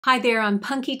Hi there, I'm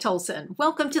Punky Tolson.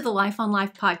 Welcome to the Life on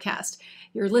Life podcast.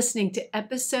 You're listening to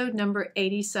episode number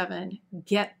 87,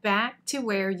 Get Back to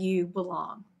Where You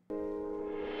Belong.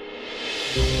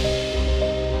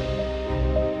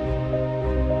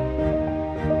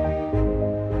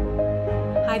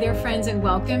 Hi there, friends, and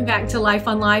welcome back to Life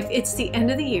on Life. It's the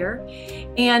end of the year,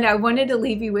 and I wanted to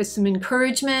leave you with some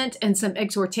encouragement and some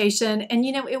exhortation. And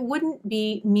it wouldn't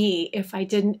be me if I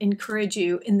didn't encourage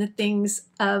you in the things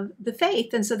of the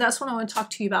faith. And so that's what I want to talk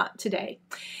to you about today.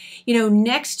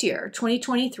 Next year,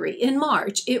 2023, in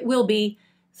March, it will be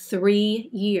 3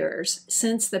 years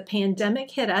since the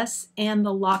pandemic hit us and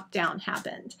the lockdown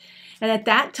happened. And at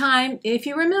that time, if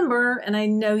you remember, and I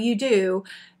know you do,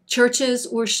 churches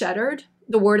were shuttered.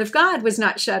 The Word of God was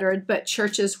not shuttered, but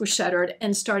churches were shuttered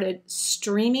and started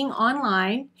streaming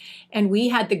online. And we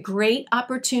had the great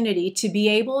opportunity to be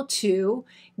able to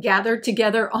gather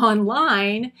together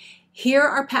online, hear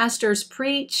our pastors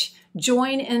preach,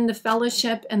 join in the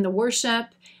fellowship and the worship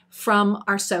from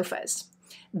our sofas.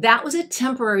 That was a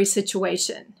temporary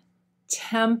situation.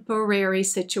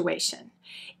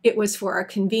 It was for our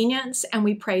convenience, and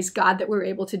we praise God that we were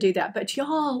able to do that. But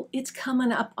y'all, it's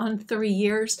coming up on 3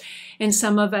 years, and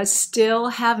some of us still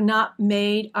have not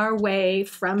made our way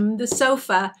from the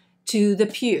sofa to the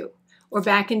pew or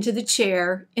back into the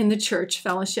chair in the church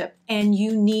fellowship, and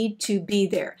you need to be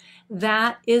there.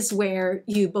 That is where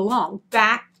you belong,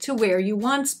 back to where you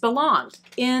once belonged,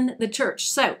 in the church.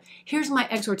 So here's my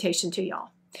exhortation to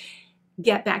y'all.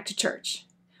 Get back to church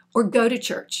or go to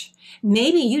church.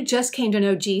 Maybe you just came to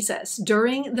know Jesus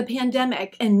during the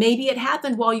pandemic, and maybe it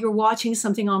happened while you're watching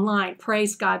something online.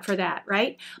 Praise God for that,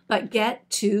 right? But get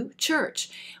to church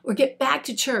or get back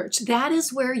to church. That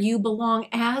is where you belong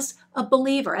as a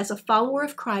believer, as a follower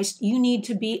of Christ. You need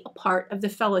to be a part of the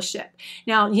fellowship.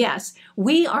 Now, yes,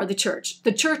 we are the church.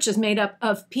 The church is made up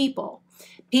of people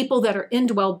that are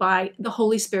indwelled by the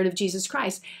Holy Spirit of Jesus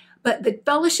Christ. But the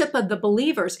fellowship of the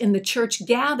believers in the church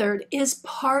gathered is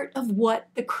part of what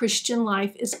the Christian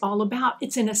life is all about.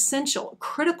 It's an essential,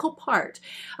 critical part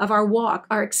of our walk,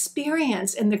 our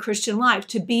experience in the Christian life,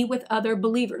 to be with other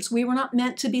believers. We were not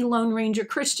meant to be Lone Ranger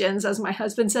Christians, as my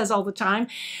husband says all the time.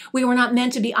 We were not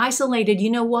meant to be isolated. You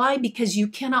know why? Because you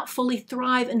cannot fully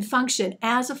thrive and function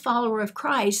as a follower of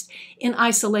Christ in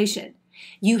isolation.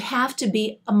 You have to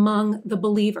be among the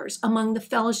believers, among the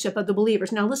fellowship of the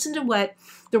believers. Now listen to what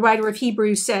the writer of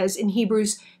Hebrews says in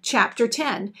Hebrews chapter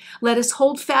 10. Let us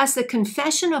hold fast the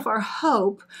confession of our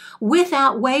hope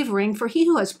without wavering, for he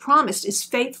who has promised is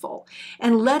faithful.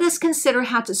 And let us consider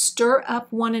how to stir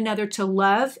up one another to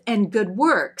love and good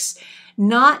works,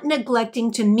 not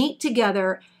neglecting to meet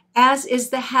together, as is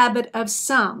the habit of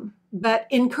some, but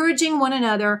encouraging one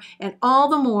another, and all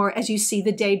the more as you see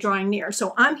the day drawing near.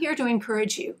 So I'm here to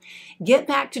encourage you. Get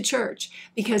back to church,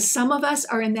 because some of us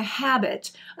are in the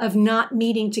habit of not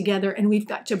meeting together, and we've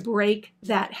got to break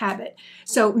that habit.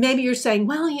 So maybe you're saying,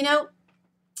 well,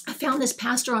 I found this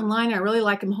pastor online. I really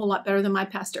like him a whole lot better than my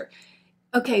pastor.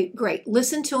 Okay, great.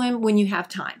 Listen to him when you have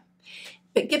time.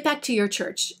 But get back to your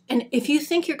church. And if you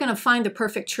think you're going to find the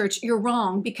perfect church, you're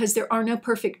wrong, because there are no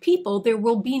perfect people. There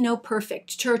will be no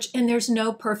perfect church, and there's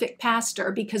no perfect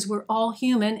pastor, because we're all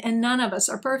human and none of us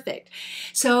are perfect.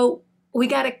 So we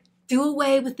got to do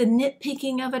away with the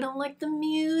nitpicking of, I don't like the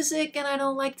music and I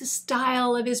don't like the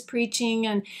style of his preaching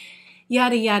and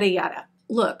yada, yada, yada.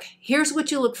 Look, here's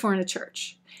what you look for in a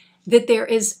church. That there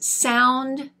is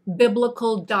sound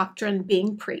biblical doctrine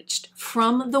being preached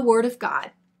from the Word of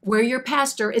God, where your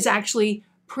pastor is actually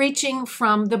preaching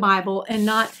from the Bible and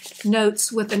not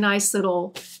notes with a nice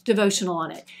little devotional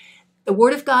on it. The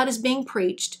Word of God is being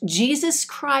preached. Jesus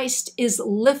Christ is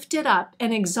lifted up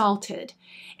and exalted.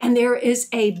 And there is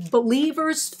a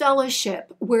believer's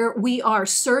fellowship where we are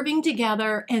serving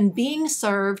together and being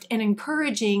served and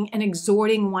encouraging and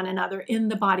exhorting one another in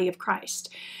the body of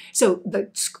Christ. So the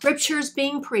scriptures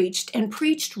being preached, and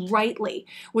preached rightly,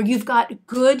 where you've got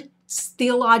good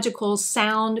theological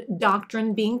sound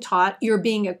doctrine being taught, you're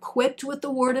being equipped with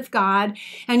the Word of God,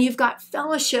 and you've got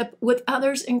fellowship with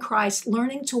others in Christ,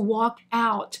 learning to walk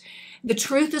out the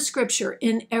truth of Scripture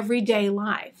in everyday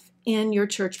life in your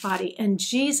church body. And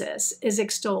Jesus is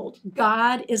extolled.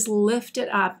 God is lifted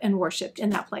up and worshiped in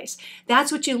that place.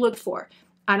 That's what you look for.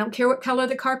 I don't care what color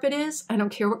the carpet is. I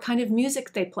don't care what kind of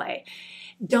music they play.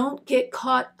 Don't get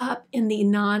caught up in the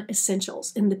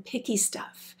non-essentials, in the picky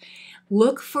stuff.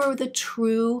 Look for the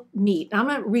true meat. I'm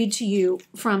going to read to you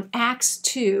from Acts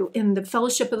 2 in the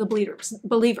Fellowship of the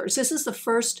Believers. This is the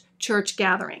first church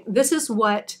gathering. This is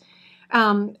what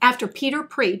after Peter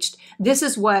preached, this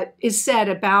is what is said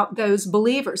about those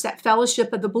believers, that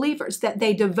fellowship of the believers, that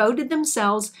they devoted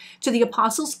themselves to the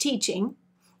apostles' teaching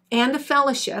and the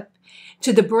fellowship,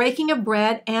 to the breaking of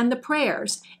bread and the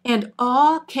prayers, and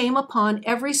awe came upon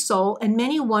every soul, and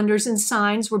many wonders and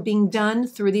signs were being done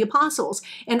through the apostles.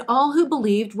 And all who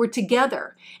believed were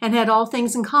together and had all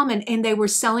things in common, and they were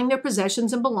selling their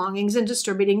possessions and belongings and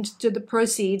distributing to the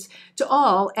proceeds to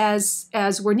all as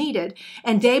were needed.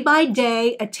 And day by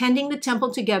day, attending the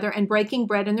temple together and breaking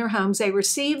bread in their homes, they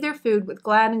received their food with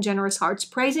glad and generous hearts,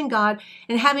 praising God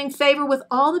and having favor with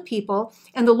all the people.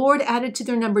 And the Lord added to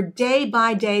their number day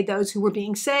by day those who were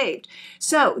being saved.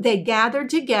 So they gathered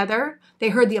together. They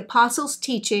heard the apostles'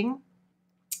 teaching.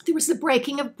 There was the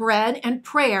breaking of bread and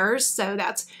prayers. So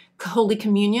that's Holy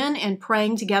Communion and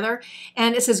praying together.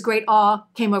 And it says great awe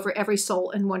came over every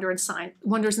soul, and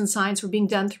wonders and signs were being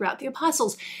done throughout the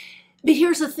apostles. But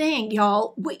here's the thing,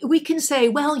 y'all. We can say,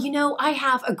 well, you know, I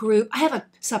have a group, I have a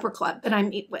supper club that I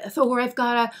meet with, or I've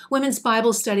got a women's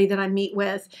Bible study that I meet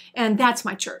with, and that's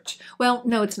my church. Well,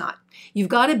 no, it's not. You've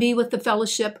got to be with the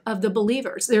fellowship of the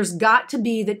believers. There's got to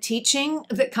be the teaching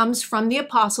that comes from the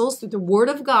apostles, through the Word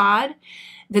of God,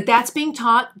 that's being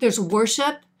taught. There's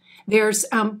worship. There's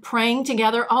praying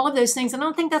together, all of those things. I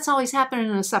don't think that's always happening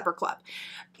in a supper club.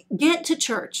 Get to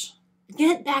church.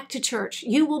 Get back to church.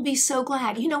 You will be so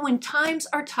glad. You know, when times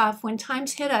are tough, when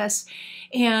times hit us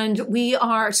and we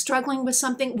are struggling with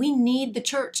something, we need the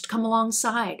church to come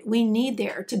alongside. We need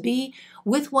there to be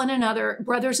with one another,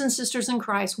 brothers and sisters in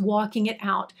Christ, walking it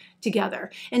out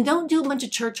together. And don't do a bunch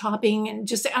of church hopping and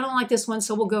just say, I don't like this one,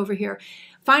 so we'll go over here.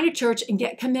 Find a church and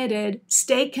get committed,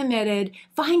 stay committed,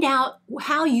 find out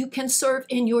how you can serve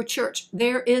in your church.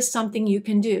 There is something you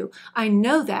can do. I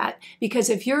know that because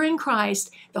if you're in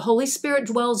Christ, the Holy Spirit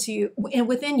dwells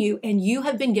within you, and you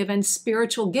have been given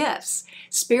spiritual gifts.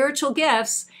 Spiritual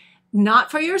gifts,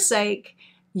 not for your sake.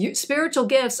 Spiritual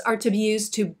gifts are to be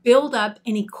used to build up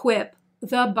and equip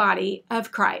the body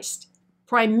of Christ,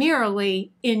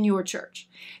 primarily in your church.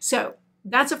 So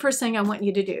that's the first thing I want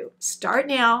you to do. Start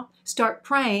now. Start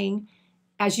praying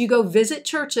as you go visit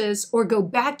churches or go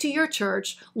back to your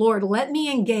church. Lord, let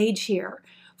me engage here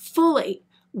fully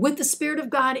with the Spirit of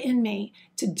God in me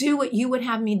to do what you would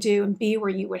have me do and be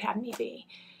where you would have me be.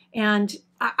 And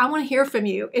I want to hear from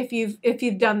you if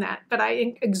you've done that. But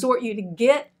I exhort you to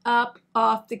get up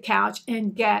off the couch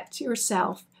and get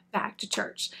yourself back to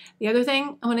church. The other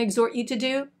thing I want to exhort you to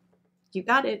do, you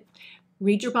got it.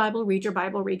 Read your Bible, read your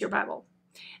Bible, read your Bible.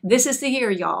 This is the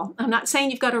year, y'all. I'm not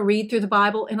saying you've got to read through the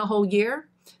Bible in a whole year.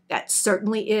 That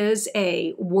certainly is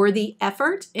a worthy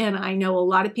effort, and I know a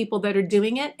lot of people that are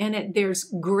doing it, and there's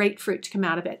great fruit to come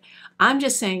out of it. I'm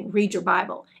just saying read your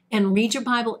Bible, and read your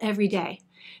Bible every day.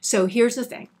 So here's the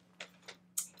thing.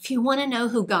 If you want to know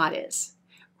who God is,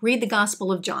 read the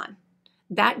Gospel of John.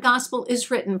 That gospel is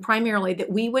written primarily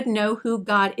that we would know who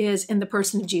God is in the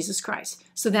person of Jesus Christ.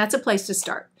 So that's a place to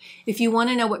start. If you want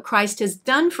to know what Christ has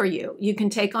done for you, you can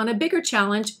take on a bigger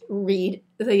challenge. Read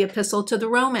the Epistle to the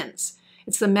Romans.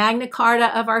 It's the Magna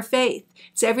Carta of our faith.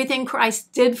 It's everything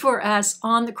Christ did for us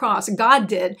on the cross. God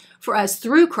did for us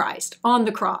through Christ on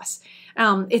the cross.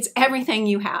 It's everything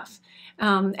you have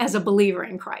as a believer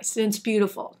in Christ. And it's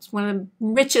beautiful. It's one of the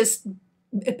richest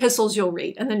epistles you'll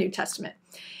read in the New Testament.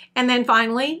 And then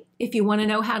finally, if you want to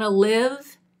know how to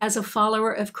live as a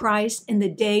follower of Christ in the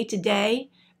day-to-day,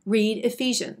 read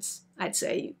Ephesians. I'd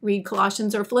say read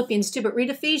Colossians or Philippians too, but read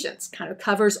Ephesians. Kind of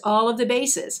covers all of the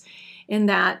bases in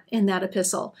that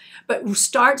epistle. But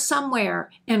start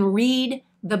somewhere and read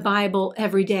the Bible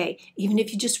every day. Even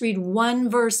if you just read one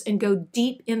verse and go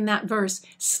deep in that verse,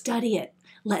 study it.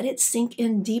 Let it sink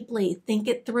in deeply. Think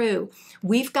it through.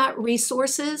 We've got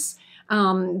resources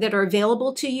that are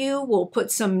available to you. We'll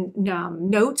put some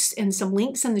notes and some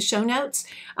links in the show notes.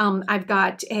 I've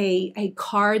got a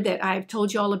card that I've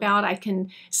told you all about. I can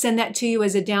send that to you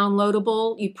as a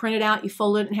downloadable. You print it out, you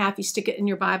fold it in half, you stick it in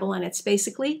your Bible, and it's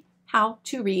basically how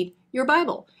to read your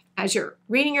Bible. As you're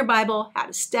reading your Bible, how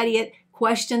to study it,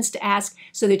 questions to ask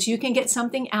so that you can get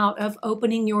something out of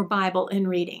opening your Bible and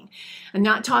reading. I'm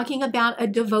not talking about a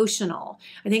devotional.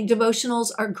 I think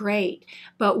devotionals are great,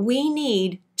 but we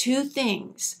need two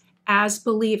things as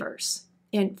believers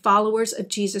and followers of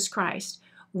Jesus Christ.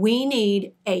 We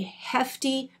need a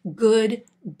hefty, good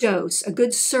dose, a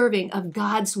good serving of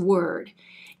God's Word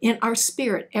in our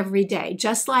spirit every day.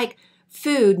 Just like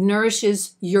food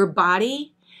nourishes your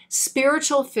body,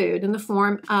 spiritual food in the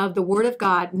form of the Word of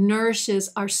God nourishes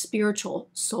our spiritual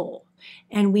soul.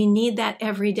 And we need that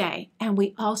every day. And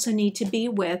we also need to be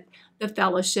with the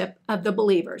fellowship of the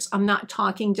believers. I'm not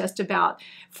talking just about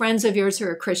friends of yours who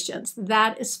are Christians.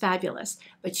 That is fabulous,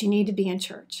 but you need to be in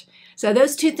church. So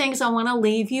those two things I want to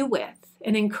leave you with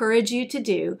and encourage you to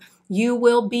do. You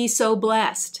will be so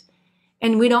blessed.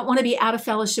 And we don't want to be out of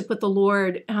fellowship with the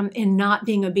Lord and not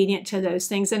being obedient to those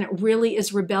things. And it really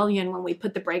is rebellion when we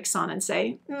put the brakes on and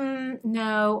say,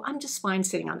 no, I'm just fine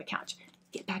sitting on the couch.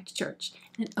 Get back to church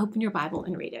and open your Bible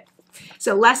and read it.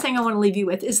 So last thing I want to leave you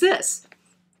with is this.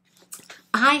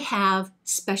 I have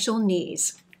special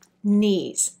needs.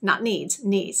 Knees, not needs,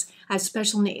 knees. I have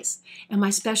special needs. And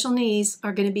my special needs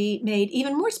are going to be made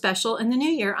even more special in the new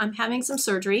year. I'm having some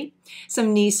surgery,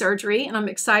 some knee surgery, and I'm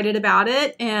excited about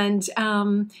it. And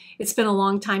it's been a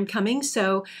long time coming.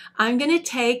 So I'm going to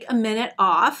take a minute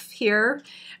off here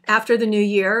after the new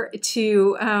year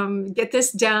to get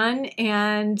this done.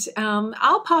 And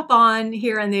I'll pop on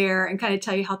here and there and kind of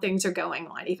tell you how things are going. I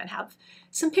might even have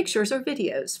some pictures or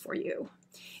videos for you,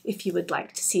 if you would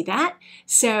like to see that.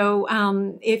 So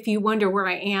if you wonder where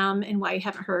I am and why you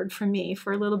haven't heard from me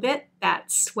for a little bit,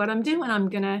 that's what I'm doing. I'm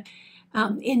going to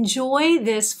enjoy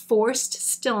this forced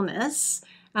stillness.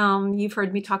 You've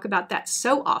heard me talk about that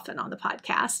so often on the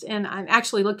podcast, and I'm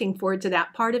actually looking forward to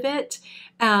that part of it.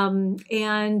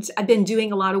 And I've been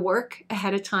doing a lot of work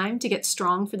ahead of time to get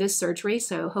strong for this surgery,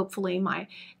 so hopefully my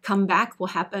comeback will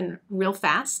happen real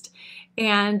fast.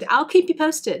 And I'll keep you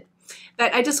posted.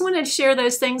 But I just wanted to share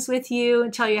those things with you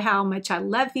and tell you how much I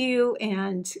love you.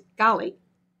 And golly,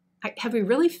 have we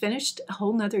really finished a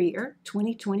whole nother year?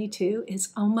 2022 is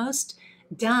almost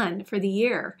done for the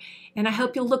year. And I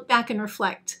hope you'll look back and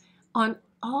reflect on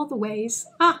all the ways,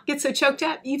 get so choked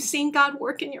up, you've seen God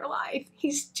work in your life.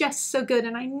 He's just so good.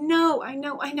 And I know,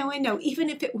 even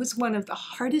if it was one of the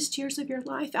hardest years of your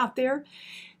life out there,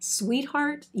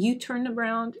 sweetheart, you turn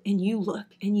around and you look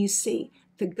and you see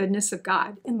the goodness of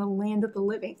God in the land of the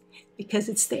living, because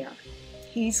it's there.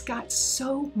 He's got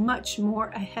so much more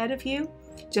ahead of you.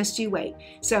 Just you wait.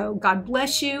 So God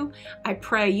bless you. I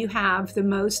pray you have the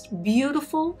most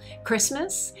beautiful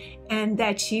Christmas and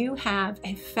that you have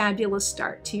a fabulous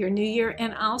start to your new year.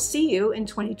 And I'll see you in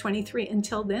 2023.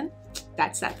 Until then,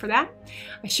 that's that for that.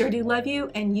 I sure do love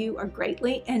you, and you are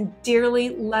greatly and dearly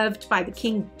loved by the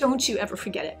King. Don't you ever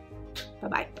forget it.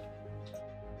 Bye-bye.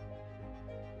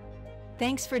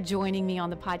 Thanks for joining me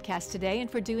on the podcast today and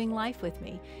for doing life with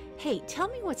me. Hey, tell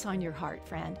me what's on your heart,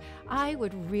 friend. I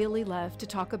would really love to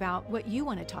talk about what you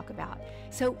want to talk about.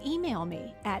 So email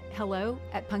me at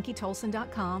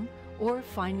hello@punkytolson.com or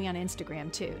find me on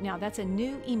Instagram too. Now that's a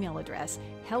new email address,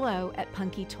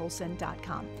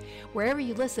 hello@punkytolson.com. Wherever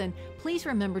you listen, please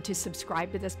remember to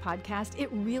subscribe to this podcast. It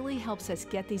really helps us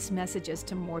get these messages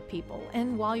to more people.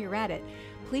 And while you're at it,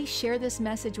 please share this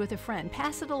message with a friend.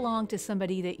 Pass it along to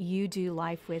somebody that you do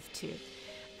life with too.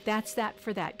 That's that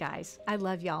for that, guys. I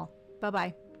love y'all.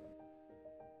 Bye-bye.